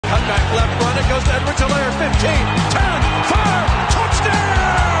Quarterback left run. It goes to Edwards-Helaire. 15, 10, 5,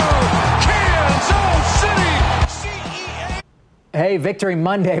 touchdown! Kansas City! Hey, Victory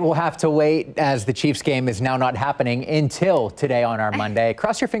Monday will have to wait as the Chiefs game is now not happening until today on our Monday.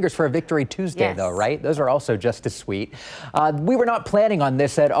 Cross your fingers for a Victory Tuesday, though, right? Those are also just as sweet. We were not planning on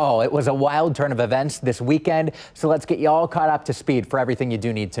this at all. It was a wild turn of events this weekend, so let's get you all caught up to speed for everything you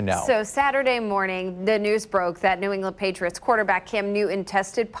do need to know. So Saturday morning, the news broke that New England Patriots quarterback Cam Newton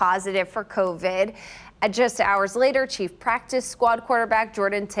tested positive for COVID. Just hours later, Chief Practice Squad quarterback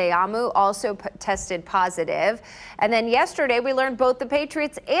Jordan Ta'amu also tested positive. And then yesterday, we learned both the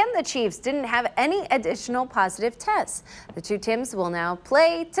Patriots and the Chiefs didn't have any additional positive tests. The two teams will now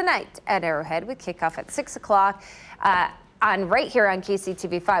play tonight at Arrowhead with kickoff at 6 o'clock. Right here on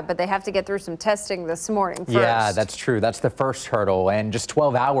KCTV5, but they have to get through some testing this morning first. Yeah, that's true. That's the first hurdle, and just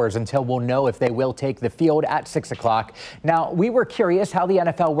 12 hours until we'll know if they will take the field at 6 o'clock. Now, we were curious how the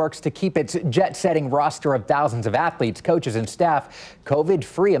NFL works to keep its jet-setting roster of thousands of athletes, coaches, and staff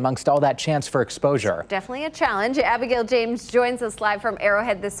COVID-free amongst all that chance for exposure. Definitely a challenge. Abigail James joins us live from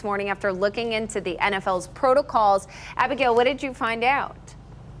Arrowhead this morning after looking into the NFL's protocols. Abigail, what did you find out?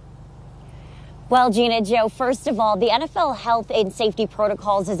 Well, Gina, Joe, first of all, the NFL health and safety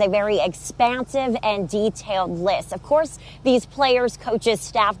protocols is a very expansive and detailed list. Of course, these players, coaches,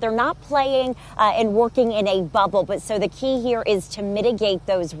 staff, they're not playing and working in a bubble. But so the key here is to mitigate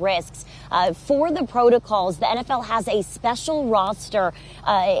those risks. For the protocols, the NFL has a special roster.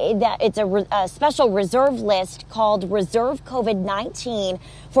 It's a special reserve list called Reserve COVID-19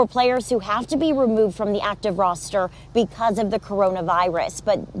 for players who have to be removed from the active roster because of the coronavirus.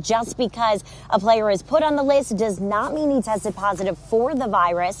 But just because a player is put on the list does not mean he tested positive for the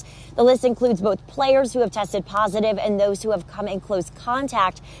virus. The list includes both players who have tested positive and those who have come in close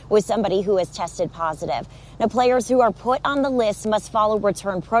contact with somebody who has tested positive. Now, players who are put on the list must follow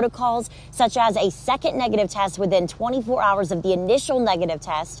return protocols, such as a second negative test within 24 hours of the initial negative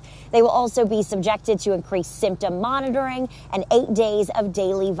test. They will also be subjected to increased symptom monitoring and 8 days of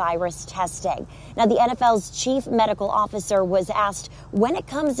daily virus testing. Now, the NFL's chief medical officer was asked, when it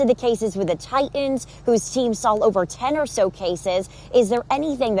comes to the cases with the Titans, whose team saw over 10 or so cases, is there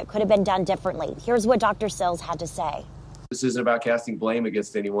anything that could have been done differently? Here's what Dr. Sills had to say. This isn't about casting blame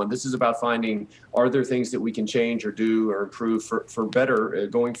against anyone. This is about finding, are there things that we can change or do or improve for better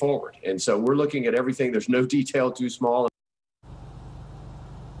going forward? And so we're looking at everything. There's no detail too small.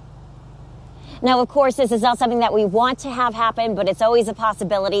 Now, of course, this is not something that we want to have happen, but it's always a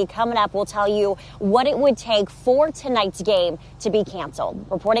possibility. Coming up, we'll tell you what it would take for tonight's game to be canceled.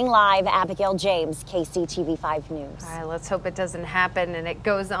 Reporting live, Abigail James, KCTV5 News. All right, let's hope it doesn't happen and it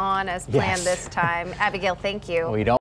goes on as planned this time. Abigail, thank you. We don't